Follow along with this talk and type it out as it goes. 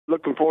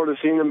looking forward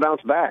to seeing them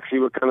bounce back, see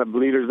what kind of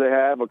leaders they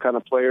have, what kind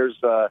of players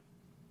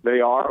they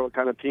are, what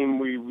kind of team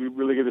we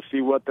really get to see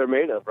what they're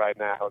made of right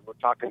now. We're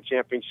talking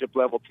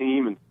championship-level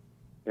team and,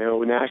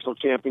 national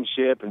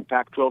championship and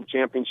Pac-12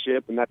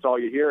 championship, and that's all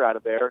you hear out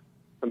of there.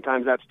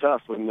 Sometimes that's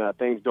tough when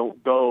things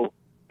don't go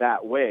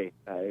that way.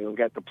 You'll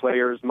get the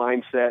players'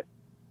 mindset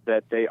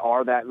that they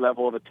are that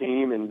level of a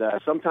team, and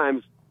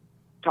sometimes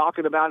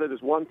talking about it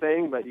is one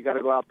thing, but you got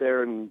to go out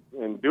there and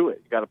do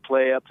it. You got to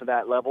play up to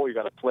that level. You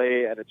got to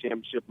play at a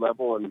championship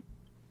level, and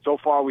so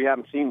far we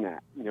haven't seen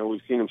that.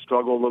 We've seen them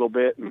struggle a little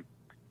bit, and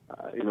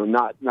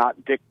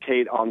not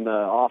dictate on the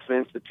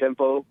offense, the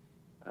tempo.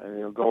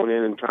 Going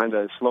in and trying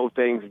to slow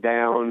things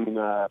down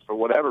for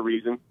whatever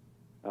reason.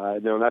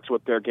 That's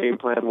what their game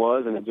plan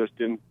was, and it just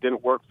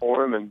didn't work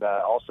for them. And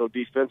also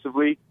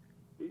defensively,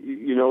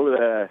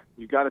 you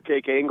got to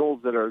take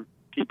angles that are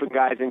keeping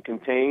guys in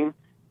contain,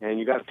 and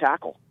you got to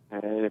tackle.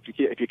 And if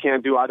you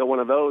can't do either one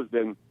of those,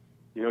 then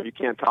you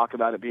can't talk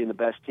about it being the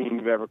best team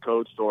you've ever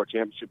coached or a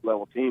championship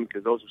level team,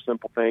 because those are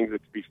simple things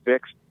that can be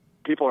fixed.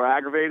 People are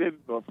aggravated.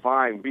 Well,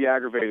 fine, be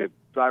aggravated.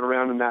 Drive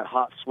around in that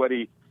hot,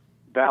 sweaty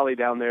valley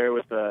down there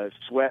with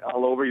sweat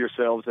all over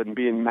yourselves and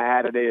being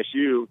mad at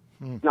ASU.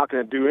 It's not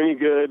going to do any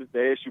good. The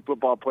ASU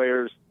football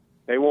players,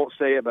 they won't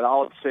say it, but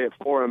I'll say it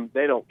for them.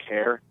 They don't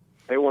care.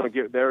 They want to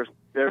get their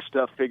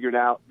stuff figured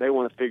out. They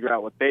want to figure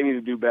out what they need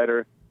to do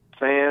better.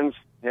 Fans,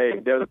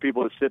 hey, they're the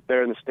people that sit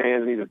there in the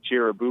stands and either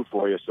cheer or boo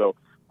for you. So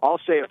I'll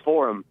say it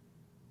for them.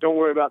 Don't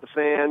worry about the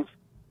fans.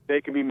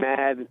 They can be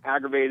mad and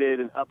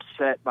aggravated and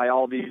upset by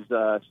all these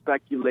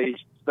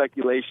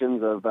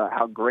speculations of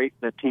how great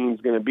the team's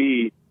going to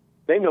be.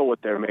 They know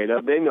what they're made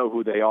of. They know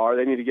who they are.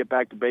 They need to get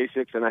back to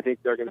basics, and I think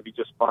they're going to be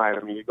just fine.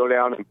 I mean, you go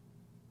down and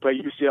play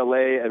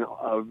UCLA, and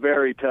a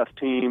very tough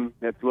team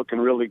that's looking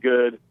really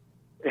good.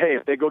 Hey,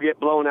 if they go get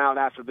blown out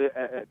after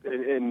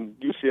in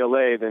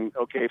UCLA, then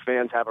okay,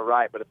 fans have a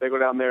right. But if they go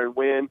down there and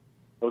win,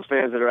 those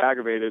fans that are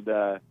aggravated,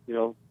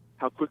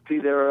 how quickly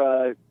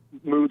their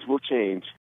moods will change.